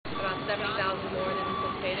70,000 more than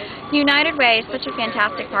anticipated? United Way is such a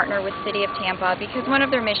fantastic partner with the City of Tampa because one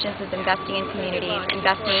of their missions is investing in communities,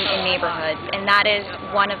 investing in neighborhoods, and that is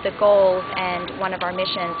one of the goals and one of our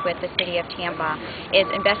missions with the City of Tampa is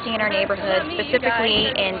investing in our neighborhoods,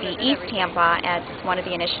 specifically in the East Tampa as one of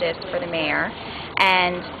the initiatives for the mayor.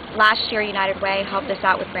 And last year, United Way helped us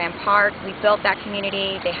out with Grand Park. We built that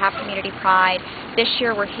community. They have community pride. This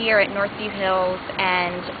year, we're here at Northview Hills,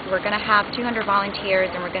 and we're going to have 200 volunteers,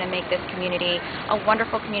 and we're going to make this community a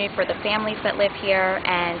wonderful community for the families that live here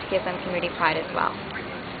and give them community pride as well.